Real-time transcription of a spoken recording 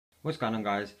What's going on,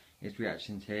 guys? It's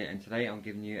Reactions here, and today I'm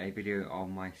giving you a video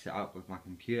on my setup with my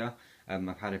computer.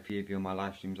 I've had a few of you on my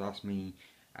live streams ask me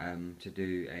to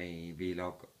do a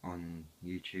vlog on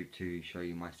YouTube to show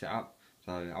you my setup.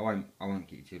 So I won't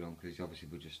keep you too long because obviously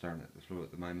we're just staring at the floor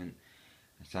at the moment.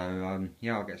 So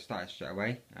yeah, I'll get started straight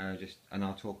away. And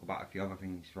I'll talk about a few other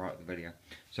things throughout the video.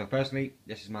 So firstly,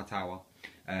 this is my tower.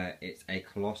 It's a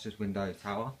Colossus window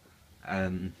tower.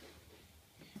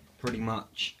 Pretty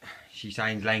much, she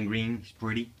shines lime green. It's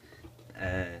pretty.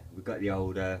 We've got the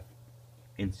old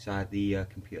inside the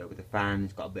computer with the fan.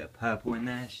 It's got a bit of purple in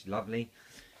there. She's lovely.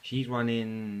 She's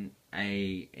running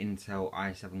a Intel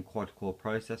i7 quad-core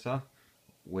processor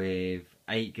with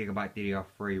 8GB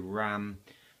DDR3 RAM.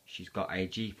 She's got a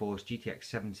GeForce GTX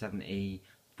 770,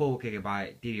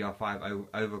 4GB DDR5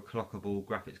 overclockable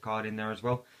graphics card in there as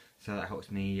well. So that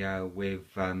helps me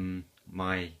with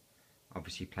my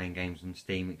obviously playing games on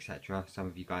Steam, etc. Some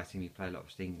of you guys see me play a lot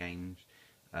of Steam games,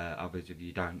 others of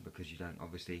you don't because you don't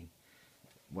obviously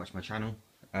watch my channel.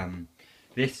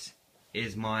 This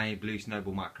is my blue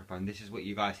Snowball microphone. This is what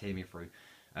you guys hear me through.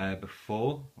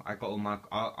 Before I got all my,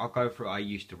 I'll go through what I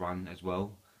used to run as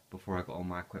well before I got all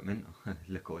my equipment.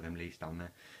 Look at all them leaves down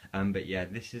there. But yeah,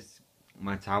 this is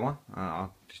my tower.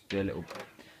 I'll just do a little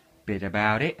bit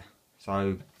about it.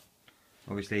 So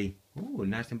obviously, ooh,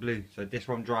 nice and blue. So this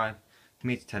one drive. For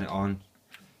me to turn it on,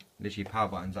 literally power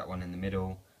button's that one in the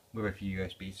middle with a few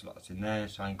USB slots in there,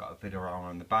 so I ain't got a fiddle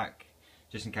on the back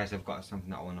just in case I've got something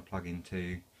that I want to plug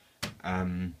into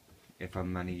if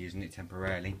I'm only using it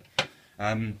temporarily.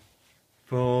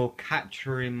 For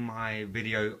capturing my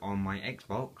video on my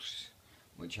Xbox,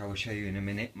 which I will show you in a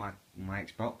minute, my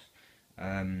Xbox,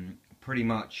 pretty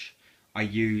much I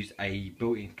use a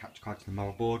built-in capture card to the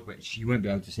motherboard, which you won't be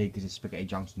able to see because it's spaghetti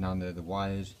junction down there, the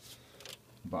wires.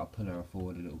 But I'll pull her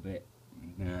forward a little bit.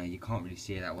 You can't really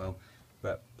see it that well,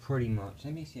 but pretty much.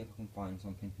 Let me see if I can find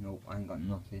something. Nope, I ain't got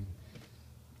nothing.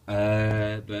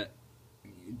 But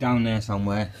down there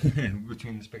somewhere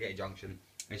between the spaghetti junction,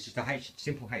 it's just a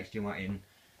simple HDMI in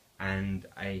and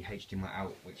a HDMI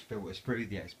out, which filters through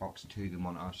the Xbox to the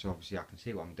monitor, so obviously I can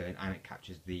see what I'm doing, and it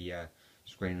captures the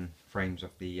screen frames of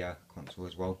the console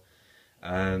as well.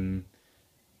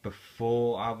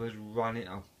 Before I was running,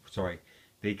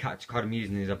 the capture card I'm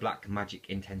using is a Blackmagic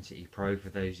Intensity Pro. For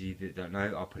those of you that don't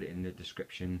know, I'll put it in the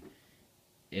description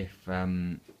if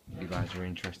you guys are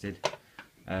interested.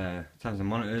 In terms of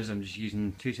monitors, I'm just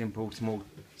using two simple, small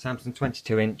Samsung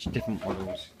 22-inch, different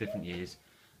models, different years.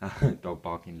 Dog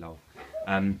barking, lol.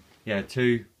 Yeah,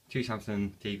 two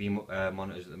Samsung TV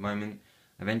monitors at the moment.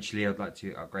 Eventually, I'd like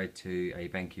to upgrade to a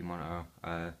BenQ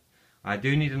monitor. I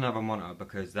do need another monitor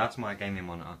because that's my gaming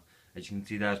monitor. As you can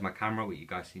see, there's my camera, what you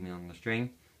guys see me on the stream.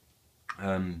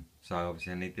 So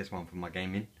obviously I need this one for my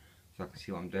gaming, so I can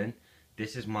see what I'm doing.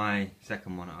 This is my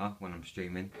second monitor when I'm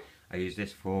streaming. I use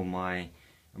this for my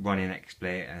running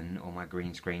XSplit and all my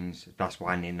green screens. That's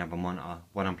why I need another monitor.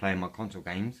 When I'm playing my console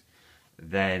games,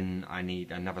 then I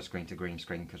need another screen to green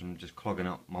screen because I'm just clogging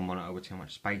up my monitor with too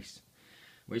much space,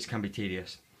 which can be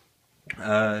tedious.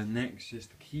 Next is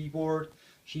the keyboard.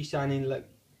 She's shining like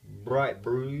bright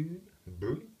blue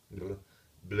with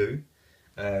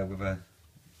a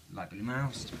light blue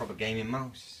mouse. It's a proper gaming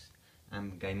mouse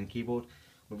and gaming keyboard.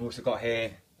 We've also got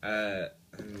here, let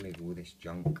me move all this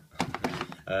junk,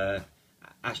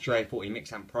 Astro 40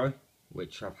 Mixamp Pro,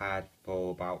 which I've had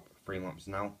for about 3 months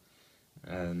now.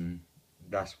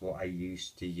 That's what I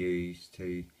used to use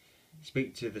to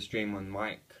speak to the stream on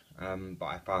mic, but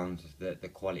I found that the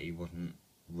quality wasn't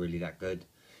really that good.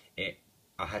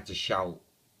 I had to shout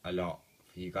a lot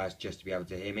for you guys just to be able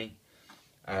to hear me.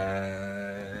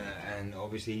 And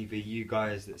obviously for you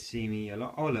guys that see me a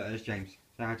lot, oh look, there's James.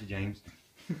 Say hi to James.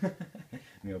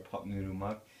 Me a pop noodle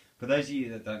mug. For those of you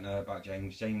that don't know about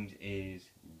James, James is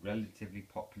relatively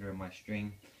popular in my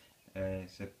stream.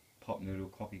 It's a pop noodle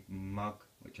coffee mug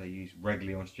which I use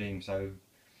regularly on stream, so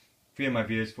a few of my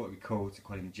viewers thought it'd be cool to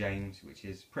call him James, which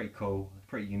is pretty cool,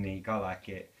 pretty unique. I like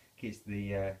it. Keeps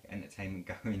the entertainment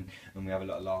going, and we have a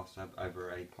lot of laughs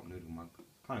over a pop noodle mug.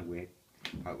 Kind of weird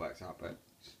how it works out, but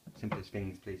simplest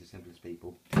things please the simplest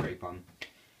people. Very fun.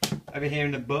 Over here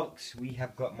in the box we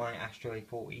have got my Astro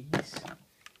 40s.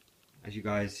 As you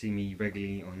guys see me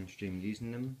regularly on stream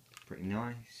using them. Pretty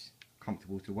nice,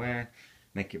 comfortable to wear,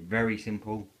 make it very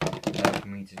simple for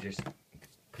me to just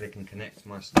click and connect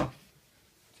my stuff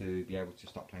to be able to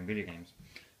start playing video games.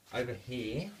 Over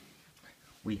here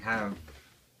we have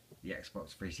the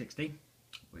Xbox 360,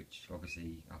 which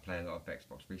obviously I play a lot of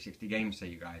Xbox 360 games, so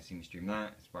you guys see me stream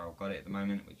that. That's where I've got it at the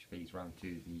moment, which feeds round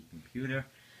to the computer,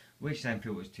 which then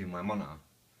filters to my monitor.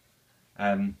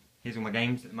 here's all my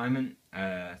games at the moment.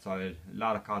 So a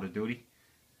lot of Call of Duty,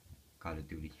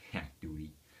 yeah,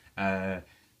 Duty. A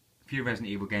few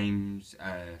Resident Evil games,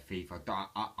 FIFA.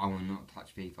 I will not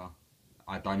touch FIFA.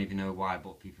 I don't even know why I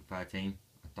bought FIFA 13.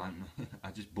 I don't know.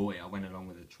 I just bought it. I went along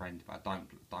with the trend, but I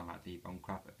don't like FIFA. I'm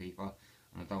crap at FIFA,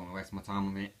 and I don't want to waste my time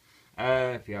on it.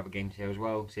 A few other games here as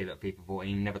well. See that FIFA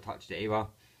 14, never touched it either.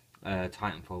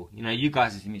 Titanfall. You know, you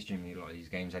guys have seen me streaming a lot of these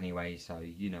games anyway, so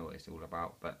you know what it's all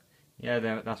about. But yeah,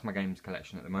 that's my games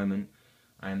collection at the moment.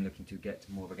 I am looking to get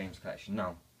more of a games collection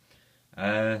now.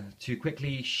 To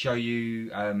quickly show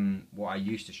you what I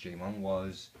used to stream on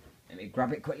was, let me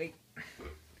grab it quickly,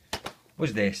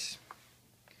 was this.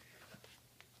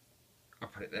 I'll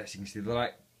put it there so you can see the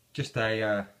light. Just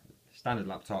a standard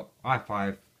laptop,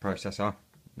 i5 processor,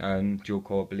 dual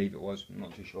core I believe it was, I'm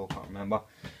not too sure, can't remember,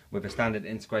 with a standard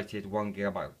integrated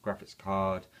 1GB graphics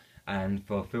card, and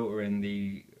for filtering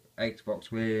the Xbox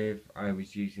with, I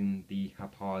was using the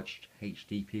Hauppauge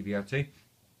HD PVR2.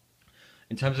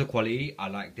 In terms of quality, I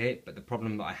liked it, but the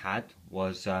problem that I had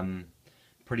was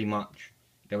pretty much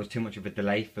there was too much of a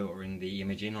delay filtering the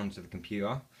imaging onto the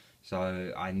computer,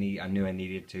 so I knew I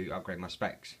needed to upgrade my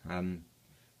specs.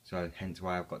 So hence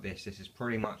why I've got this. This is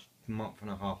pretty much a month and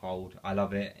a half old. I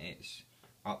love it. It's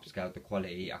upscaled the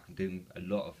quality. I can do a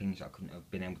lot of things I couldn't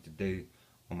have been able to do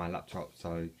on my laptop,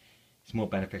 so it's more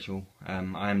beneficial.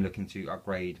 I am looking to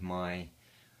upgrade my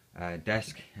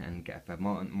desk and get a third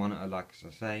monitor, like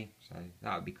I say, so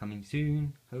that'll be coming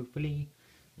soon, hopefully,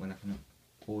 when I can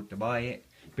afford to buy it.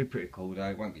 It'll be pretty cool though,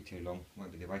 it won't be too long,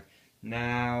 won't be the way.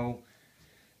 Now,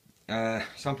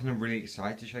 something I'm really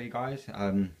excited to show you guys.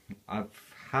 I've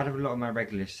had a lot of my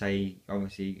regulars say,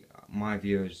 obviously, my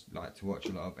viewers like to watch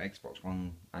a lot of Xbox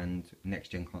One and next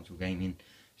gen console gaming,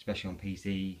 especially on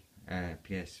PC,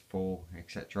 PS4,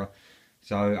 etc.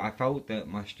 So I felt that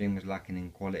my stream was lacking in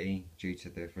quality due to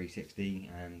the 360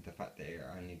 and the fact that it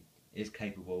only is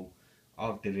capable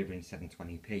of delivering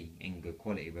 720p in good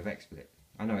quality with XSplit.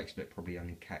 I know XSplit probably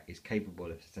only is capable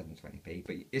of 720p,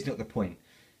 but it's not the point.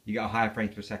 You get a higher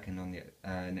frames per second on the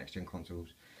next gen consoles.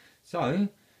 So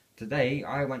today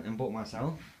I went and bought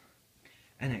myself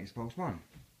an Xbox One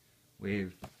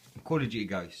with Call of Duty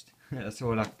Ghost. That's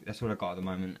all I got at the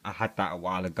moment. I had that a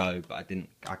while ago, but I didn't.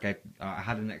 I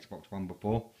had an Xbox One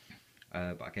before,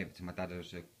 but I gave it to my dad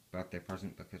as a birthday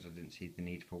present because I didn't see the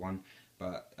need for one.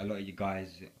 But a lot of you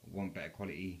guys want better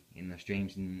quality in the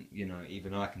streams, and you know,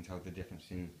 even I can tell the difference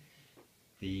in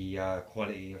the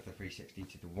quality of the 360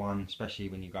 to the One, especially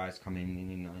when you guys come in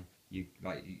and you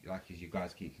know, as you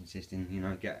guys keep consistent, you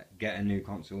know, get a new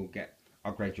console,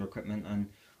 upgrade your equipment, and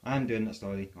I am doing that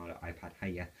slowly. Oh, look, iPad, hey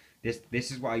yeah. This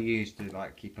is what I use to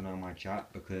like keep an eye on my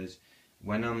chat, because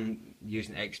when I'm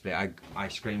using XSplit, I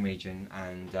screen region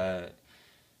and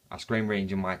I screen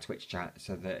region my Twitch chat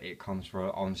so that it comes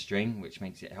for on stream, which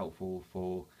makes it helpful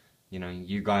for, you know,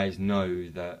 you guys know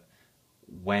that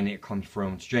when it comes through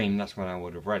on stream, that's when I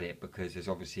would have read it, because there's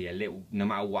obviously a little, no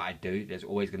matter what I do, there's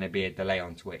always going to be a delay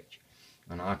on Twitch,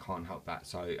 and I can't help that.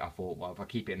 So I thought, well, if I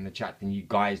keep it in the chat, then you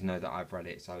guys know that I've read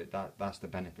it. So that's the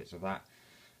benefits of that.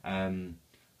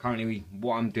 Currently,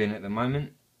 what I'm doing at the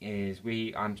moment is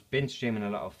I've been streaming a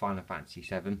lot of Final Fantasy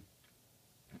 7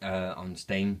 on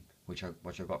Steam, which I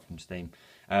got from Steam.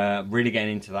 Really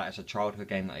getting into that. It's a childhood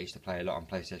game that I used to play a lot on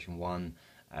PlayStation 1.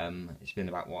 It's been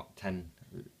about what,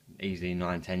 easily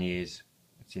 9-10 years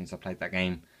since I played that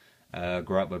game.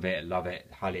 Grew up with it, love it,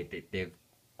 highly addictive.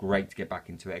 Great to get back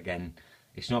into it again.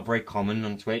 It's not very common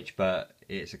on Twitch, but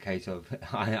it's a case of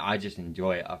I just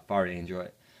enjoy it. I thoroughly enjoy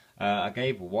it. I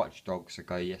gave Watch Dogs a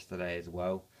go yesterday as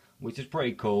well, which is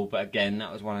pretty cool. But again,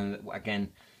 that was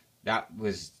that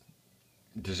was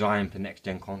designed for next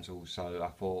gen consoles. So I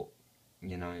thought,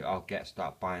 you know, I'll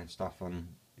start buying stuff on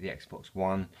the Xbox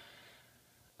One,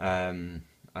 and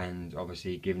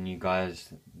obviously giving you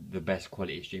guys the best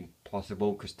quality stream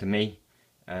possible. Because to me,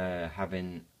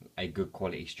 having a good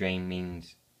quality stream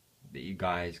means that you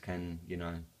guys can, you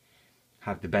know,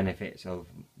 have the benefits of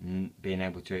being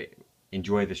able to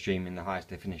enjoy the stream in the highest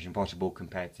definition possible,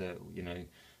 compared to, you know,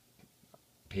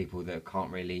 people that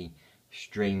can't really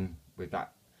stream with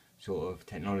that sort of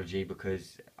technology,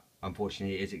 because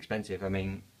unfortunately it is expensive. I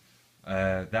mean,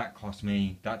 that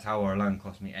tower alone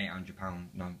cost me £800,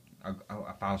 no,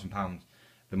 £1,000.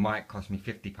 The mic cost me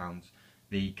 £50.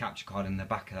 The capture card in the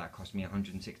back of that cost me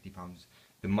 £160.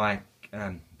 The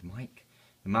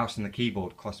mouse and the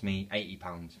keyboard cost me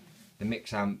 £80. The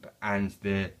Mixamp and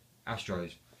the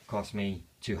Astros cost me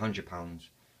 £200.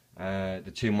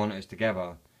 The two monitors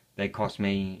together, they cost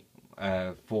me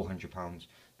 £400.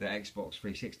 The Xbox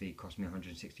 360 cost me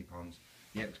 £160.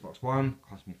 the Xbox One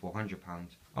cost me £400.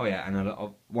 Oh yeah,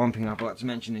 and one thing I'd like to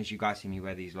mention is you guys see me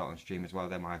wear these a lot on stream as well.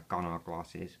 They're my Gunnar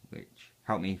glasses, which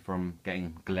help me from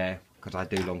getting glare because I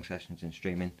do long sessions in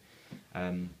streaming.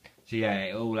 So yeah,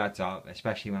 it all adds up,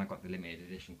 especially when I got the limited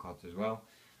edition CODs as well.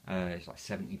 It's like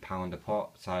 £70 a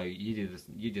pop, so you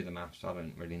do the maths. I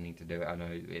don't really need to do it. I know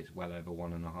it's well over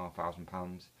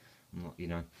 £1,500. I'm not, you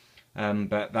know,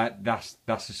 but that's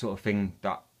the sort of thing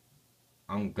that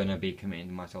I'm gonna be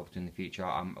committing myself to in the future.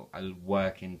 I'm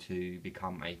working to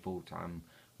become a full-time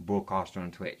broadcaster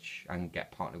on Twitch and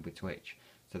get partnered with Twitch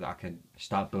so that I can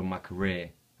start building my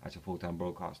career as a full-time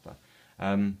broadcaster.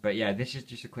 But yeah, this is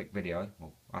just a quick video.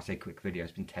 Well, I say quick video,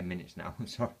 it's been 10 minutes now,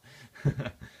 sorry.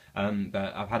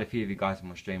 But I've had a few of you guys on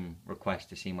my stream request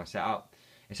to see my setup.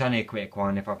 It's only a quick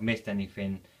one. If I've missed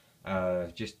anything,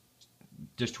 just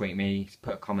tweet me,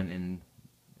 put a comment in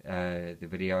the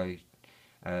video.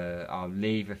 I'll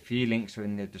leave a few links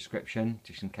in the description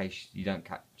just in case you don't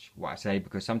catch what I say,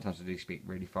 because sometimes I do speak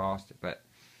really fast, but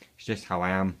it's just how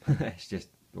I am. It's just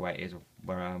the way it is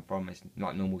where I'm from. It's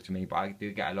not normal to me, but I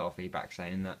do get a lot of feedback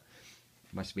saying that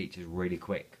my speech is really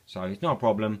quick, so it's not a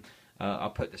problem.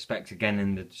 I'll put the specs again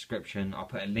in the description. I'll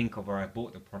put a link of where I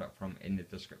bought the product from in the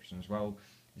description as well.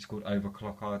 It's called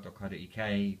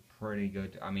overclocker.co.uk. Pretty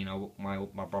good. I mean,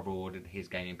 my brother ordered his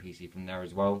gaming PC from there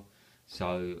as well,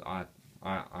 so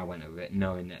I went with it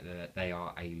knowing that they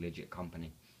are a legit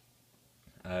company.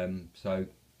 So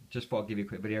just thought I'd give you a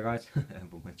quick video, guys.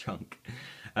 With my chunk.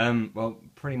 Well,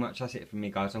 pretty much that's it for me,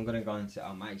 guys. I'm gonna go and set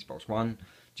up my Xbox One.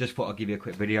 Just thought I'd give you a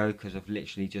quick video because I've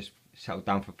literally just settled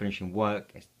down for finishing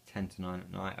work. It's 10 to 9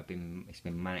 at night. It's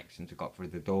been manic since I got through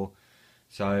the door.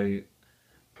 So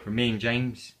from me and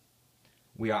James,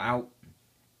 we are out.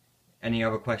 Any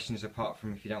other questions apart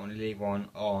from if you don't want to leave one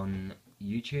on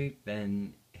YouTube,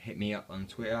 then hit me up on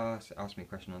Twitter. Ask me a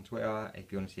question on Twitter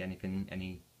if you want to see anything,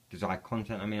 any desired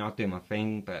content. I mean, I'll do my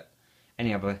thing, but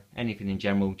anything in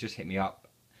general, just hit me up.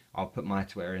 I'll put my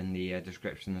Twitter in the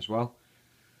description as well.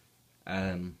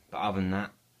 But other than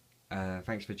that,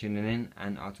 thanks for tuning in,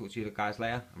 and I'll talk to you guys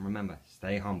later. And remember,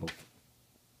 stay humble.